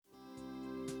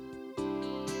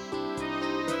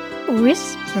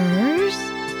Whispers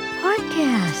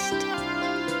Podcast.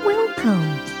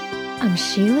 Welcome. I'm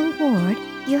Sheila Ward,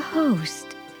 your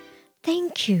host.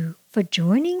 Thank you for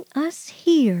joining us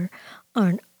here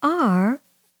on our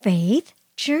faith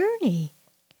journey.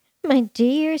 My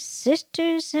dear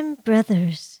sisters and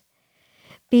brothers,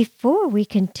 before we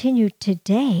continue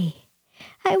today,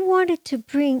 I wanted to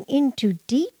bring into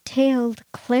detailed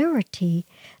clarity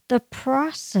the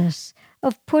process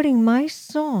of putting my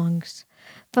songs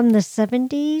from the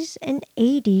 70s and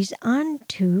 80s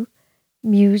onto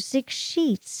music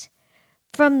sheets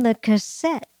from the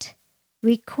cassette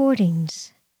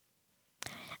recordings.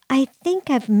 I think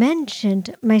I've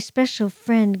mentioned my special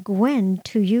friend Gwen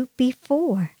to you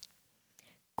before.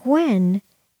 Gwen,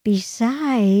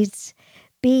 besides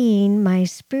being my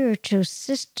spiritual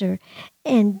sister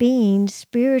and being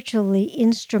spiritually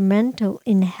instrumental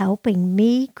in helping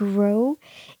me grow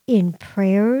in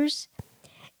prayers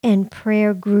and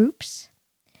prayer groups,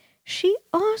 she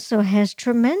also has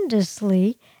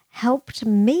tremendously helped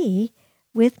me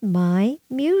with my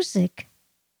music.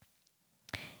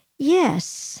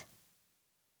 Yes,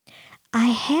 I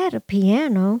had a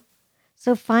piano,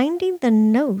 so finding the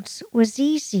notes was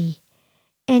easy.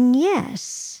 And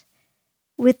yes,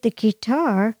 with the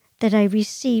guitar that I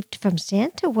received from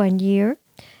Santa one year,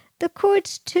 the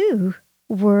chords too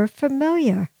were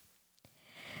familiar.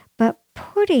 But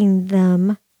putting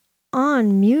them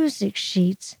on music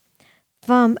sheets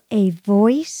from a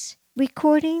voice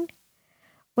recording,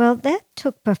 well, that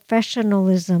took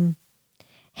professionalism,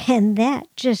 and that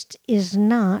just is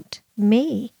not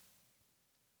me.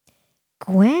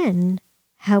 Gwen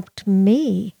helped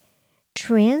me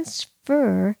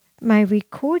transfer my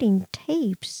recording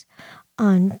tapes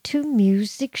onto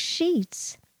music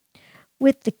sheets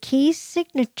with the key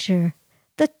signature,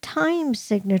 the time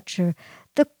signature,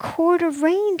 the chord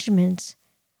arrangements,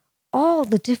 all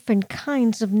the different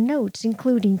kinds of notes,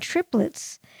 including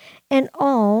triplets, and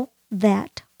all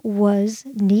that was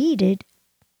needed.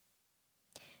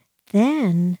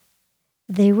 Then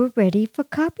they were ready for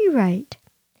copyright,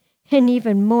 and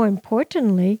even more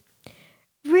importantly,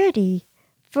 ready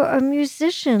for a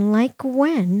musician like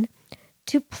Gwen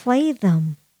to play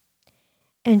them.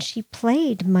 And she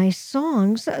played my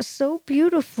songs so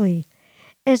beautifully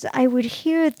as I would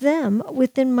hear them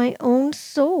within my own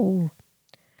soul.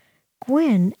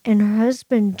 Gwen and her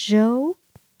husband Joe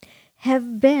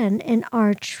have been and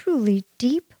are truly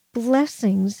deep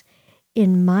blessings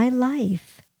in my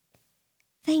life.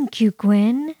 Thank you,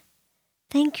 Gwen.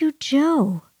 Thank you,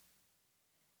 Joe.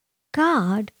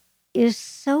 God is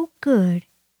so good.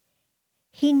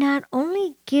 He not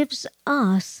only gives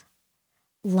us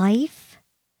life,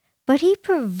 but He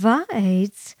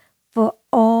provides for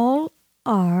all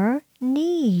our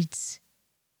needs.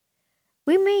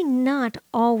 We may not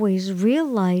always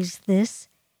realize this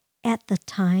at the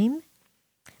time,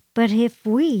 but if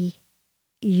we,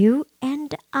 you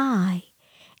and I,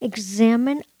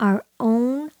 examine our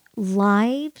own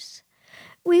lives,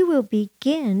 we will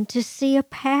begin to see a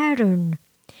pattern.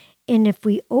 And if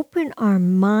we open our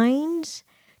minds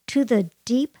to the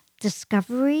deep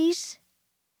discoveries,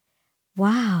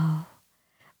 wow,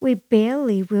 we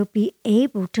barely will be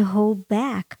able to hold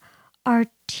back our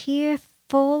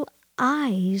tearful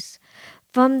eyes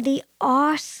from the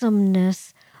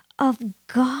awesomeness of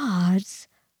God's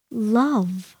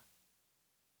love.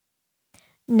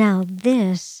 Now,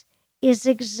 this is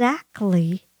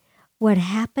exactly what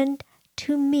happened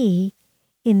to me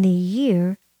in the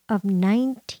year of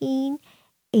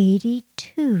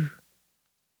 1982.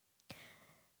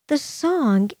 The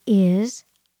song is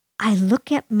I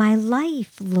Look at My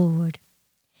Life, Lord.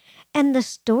 And the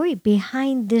story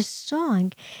behind this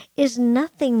song is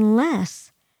nothing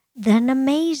less than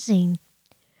amazing.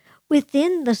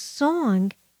 Within the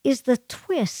song is the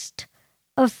twist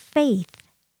of faith,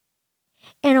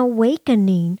 an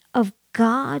awakening of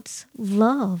God's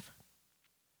love.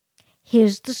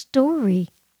 Here's the story.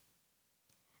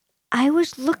 I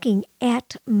was looking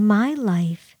at my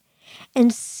life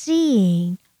and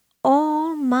seeing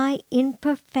all my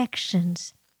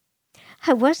imperfections.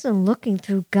 I wasn't looking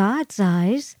through God's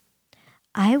eyes.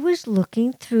 I was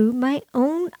looking through my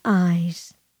own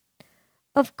eyes.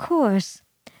 Of course,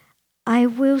 I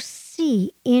will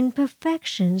see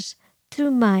imperfections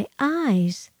through my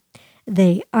eyes.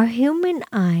 They are human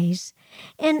eyes,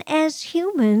 and as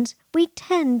humans, we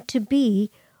tend to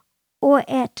be, or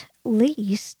at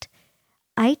least,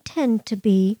 I tend to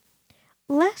be,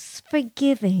 less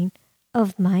forgiving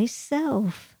of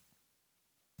myself.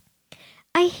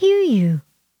 I hear you,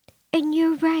 and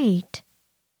you're right.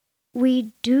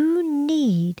 We do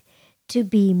need to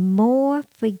be more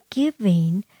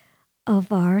forgiving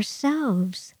of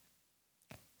ourselves.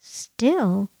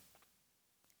 Still,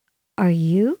 are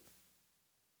you?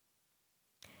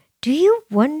 Do you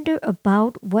wonder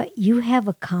about what you have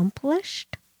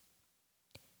accomplished?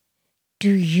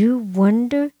 Do you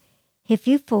wonder if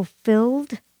you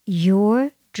fulfilled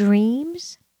your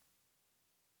dreams?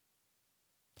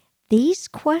 These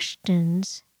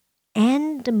questions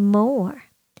and more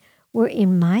were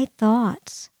in my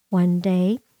thoughts one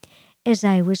day as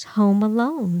I was home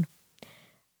alone.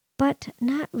 But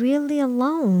not really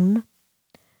alone.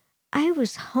 I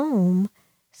was home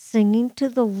singing to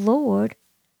the Lord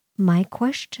my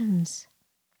questions.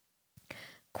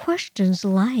 Questions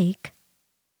like,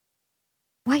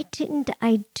 why didn't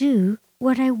I do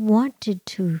what I wanted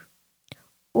to?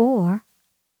 Or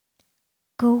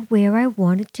go where I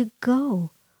wanted to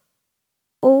go?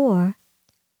 Or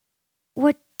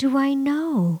what do I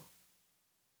know?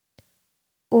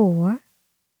 Or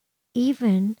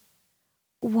even,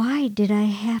 why did I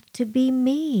have to be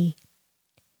me?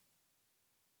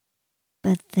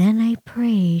 But then I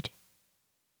prayed,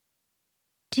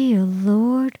 dear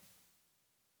Lord,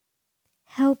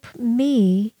 help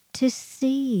me to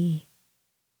see.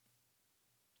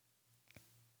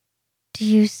 Do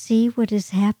you see what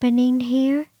is happening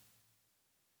here?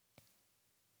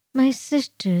 My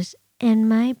sisters and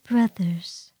my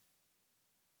brothers,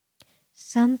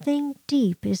 something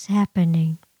deep is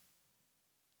happening.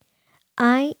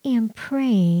 I am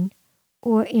praying,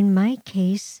 or in my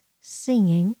case,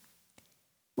 singing,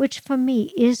 which for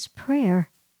me is prayer.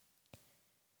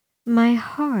 My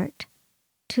heart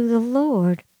to the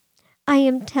Lord. I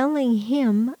am telling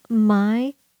Him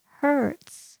my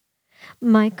hurts,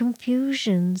 my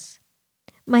confusions,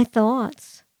 my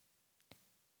thoughts.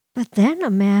 But then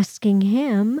I'm asking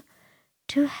Him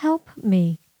to help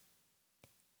me.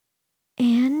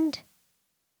 And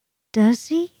does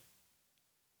He?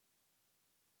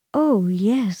 Oh,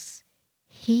 yes,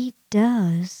 He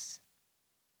does.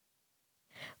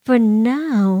 For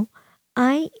now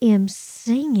I am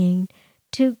singing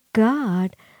to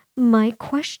God my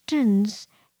questions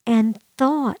and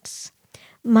thoughts.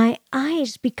 My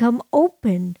eyes become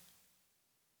open,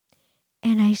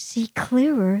 and I see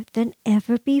clearer than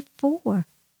ever before.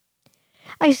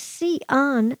 I see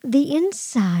on the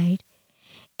inside,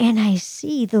 and I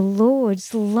see the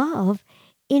Lord's love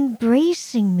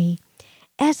embracing me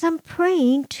as I'm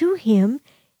praying to Him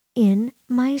in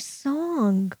my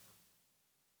song.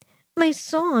 My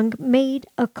song made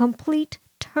a complete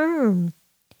turn.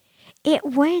 It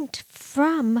went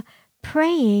from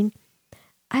praying,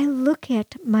 I look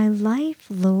at my life,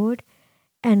 Lord,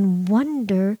 and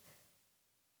wonder,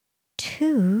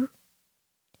 to,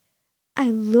 I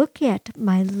look at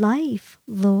my life,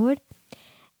 Lord,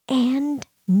 and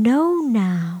know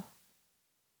now.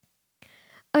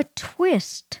 A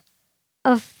twist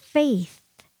of faith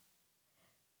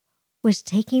was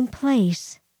taking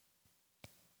place,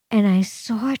 and I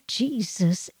saw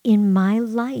Jesus in my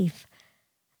life.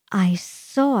 I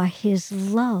saw His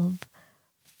love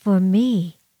for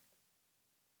me.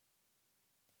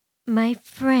 My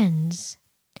friends,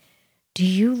 do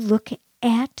you look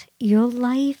at your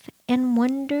life and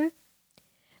wonder?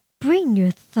 Bring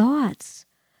your thoughts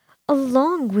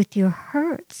along with your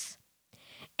hurts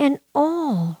and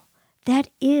all that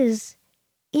is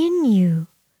in you.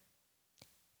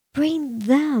 Bring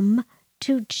them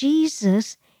to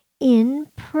Jesus in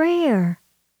prayer.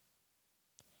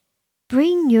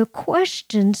 Bring your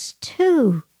questions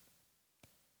too.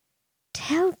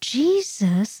 Tell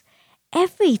Jesus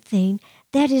everything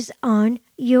that is on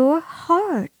your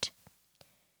heart.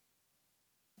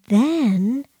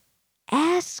 Then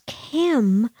ask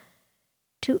Him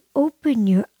to open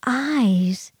your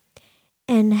eyes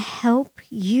and help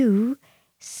you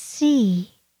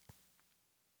see.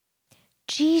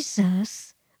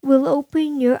 Jesus will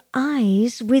open your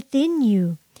eyes within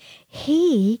you.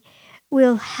 He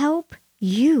will help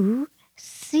you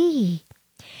see.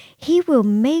 He will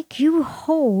make you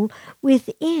whole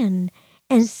within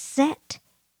and set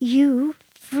you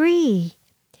free.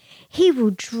 He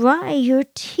will dry your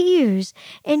tears,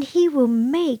 and He will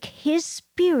make His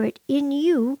Spirit in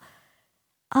you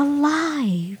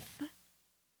alive.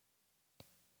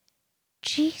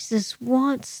 Jesus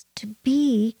wants to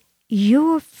be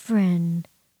your friend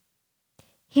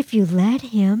if you let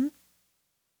Him.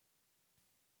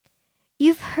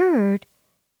 You've heard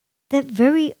that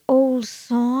very old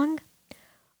song,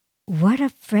 What a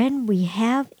Friend We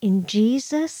Have in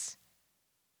Jesus,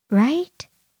 right?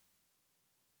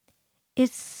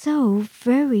 It's so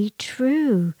very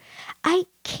true. I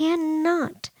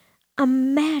cannot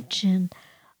imagine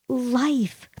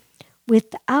life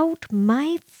without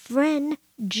my friend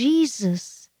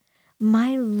Jesus,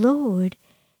 my Lord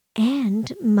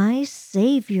and my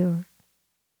Savior.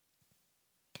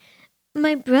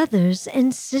 My brothers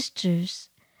and sisters,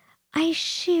 I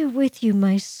share with you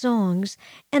my songs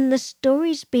and the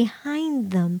stories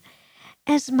behind them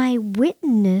as my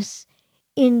witness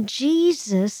in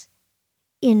Jesus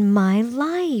in my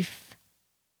life.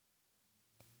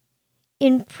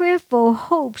 In prayerful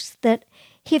hopes that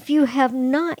if you have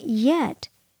not yet,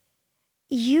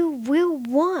 you will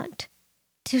want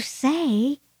to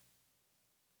say,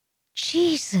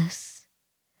 Jesus,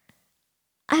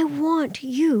 I want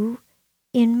you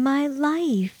in my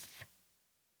life.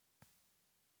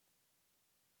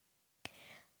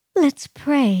 Let's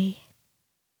pray.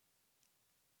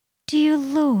 Dear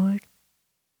Lord,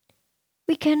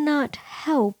 we cannot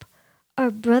help our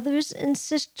brothers and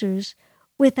sisters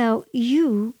without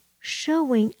you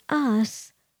showing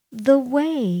us the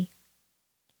way.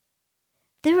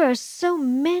 There are so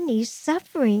many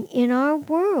suffering in our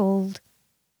world.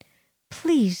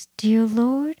 Please, dear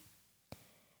Lord,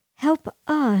 help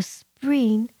us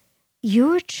bring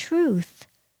your truth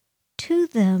to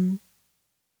them.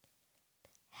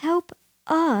 Help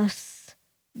us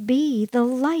be the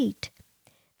light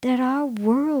that our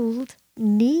world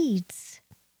needs,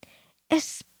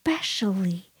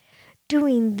 especially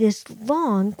during this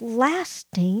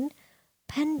long-lasting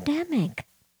pandemic.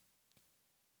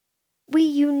 We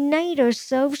unite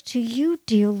ourselves to you,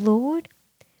 dear Lord.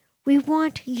 We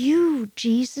want you,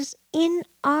 Jesus, in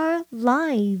our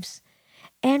lives,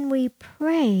 and we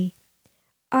pray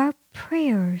our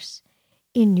prayers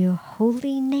in your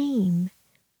holy name.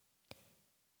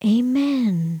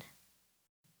 Amen.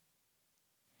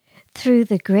 Through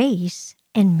the grace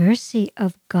and mercy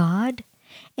of God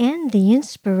and the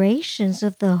inspirations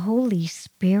of the Holy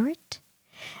Spirit,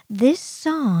 this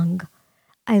song,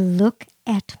 I Look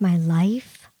at My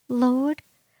Life, Lord,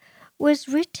 was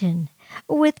written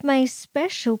with my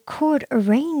special chord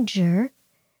arranger,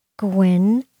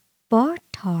 Gwen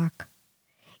Bartok,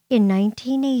 in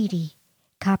 1980,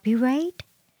 copyright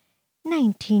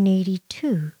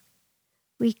 1982,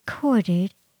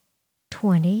 recorded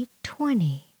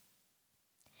 2020.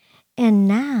 And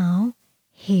now,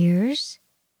 here's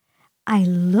I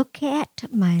Look at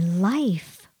My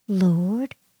Life,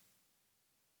 Lord.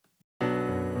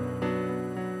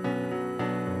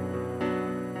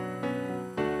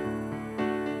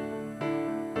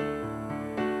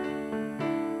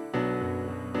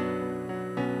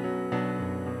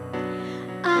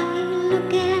 I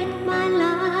look at my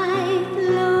life,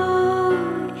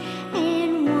 Lord,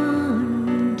 and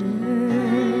wonder,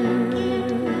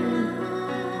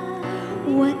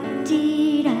 what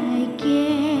did I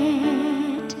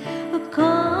get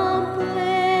accomplished?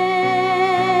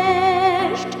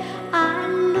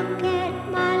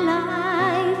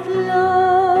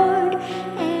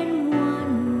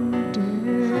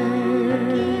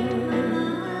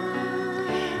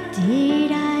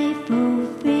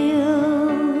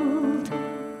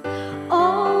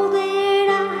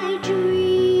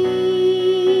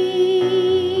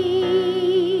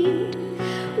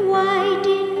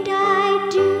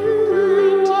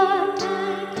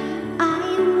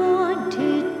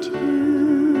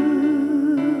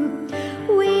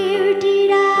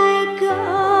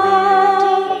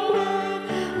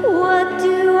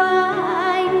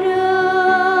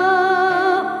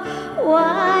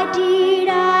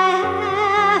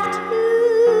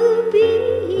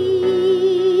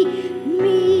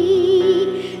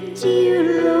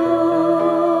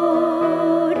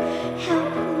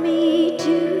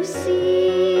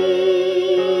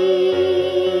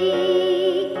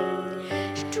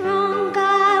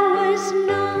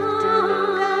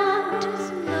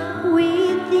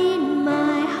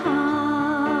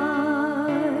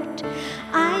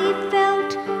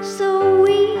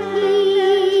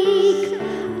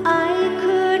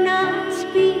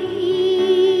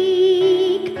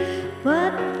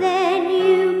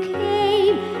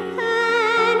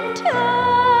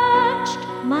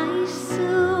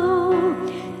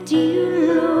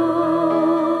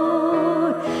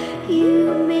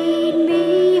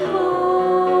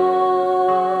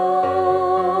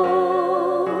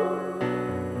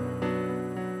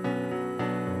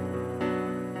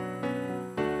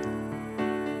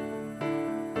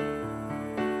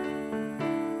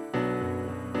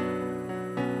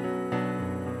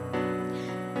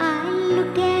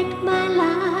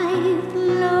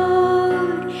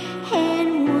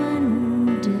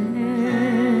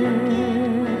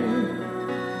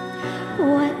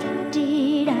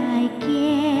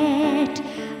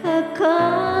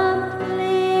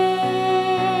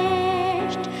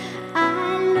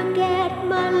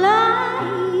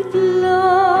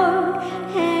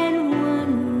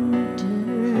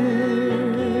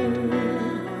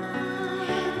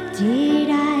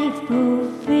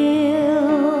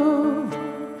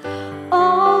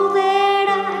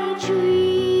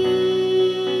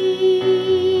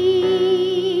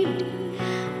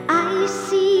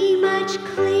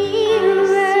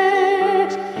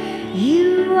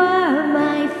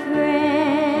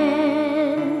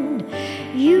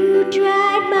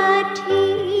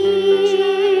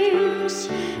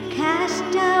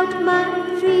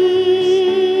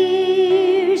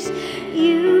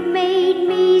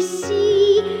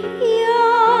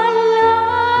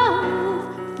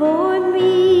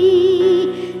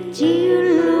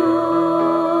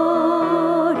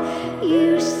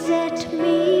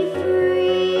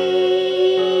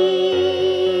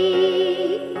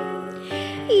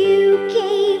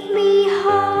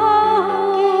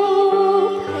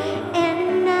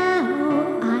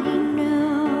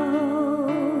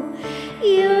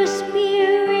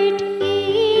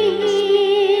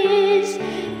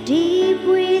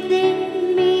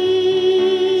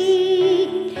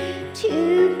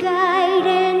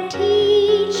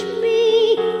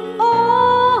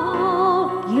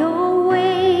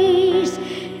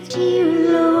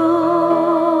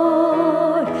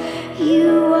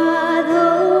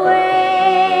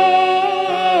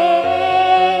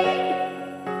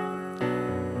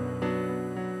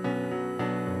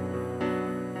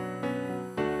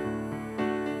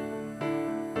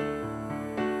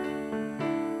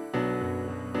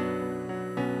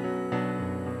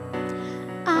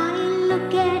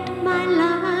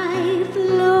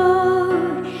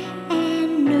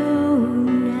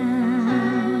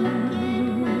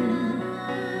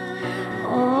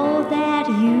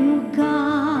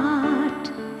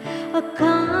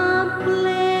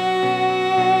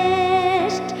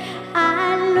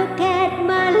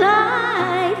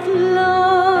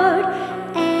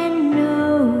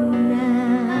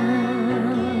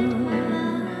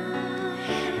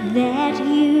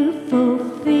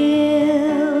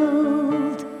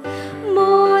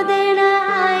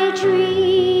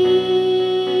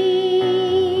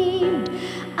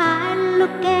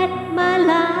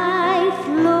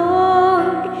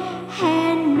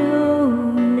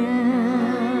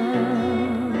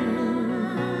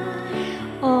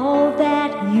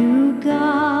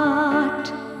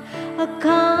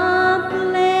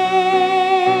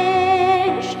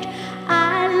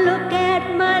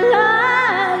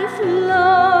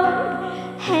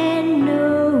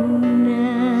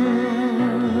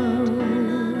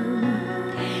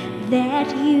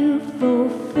 that you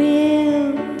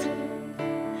fulfilled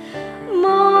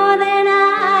more than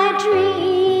I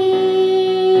dreamed.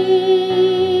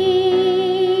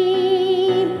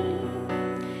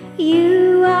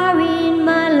 You are in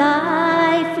my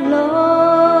life, Lord.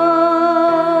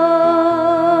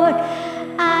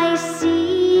 I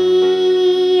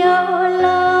see your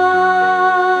love.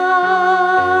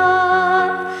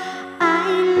 I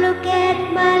look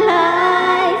at my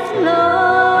life, Lord.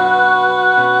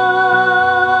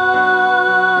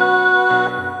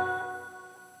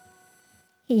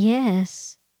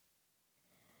 Yes,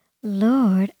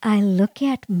 Lord, I look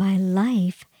at my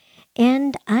life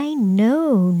and I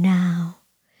know now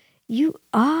you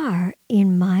are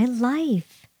in my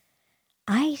life.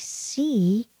 I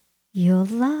see your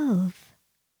love.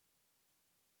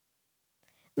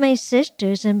 My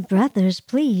sisters and brothers,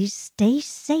 please stay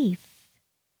safe.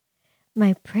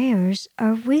 My prayers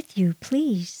are with you.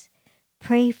 Please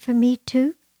pray for me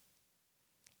too.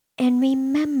 And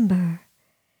remember,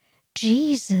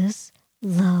 Jesus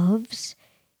loves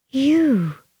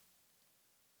you.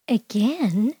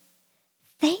 Again,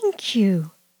 thank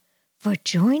you for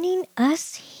joining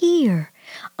us here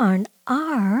on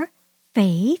our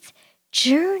faith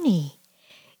journey.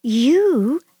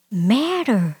 You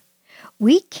matter.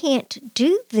 We can't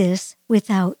do this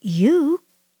without you.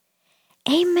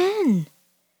 Amen.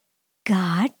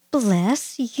 God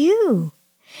bless you.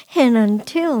 And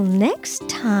until next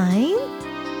time,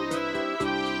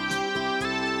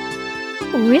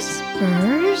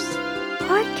 Whispers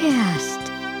Podcast.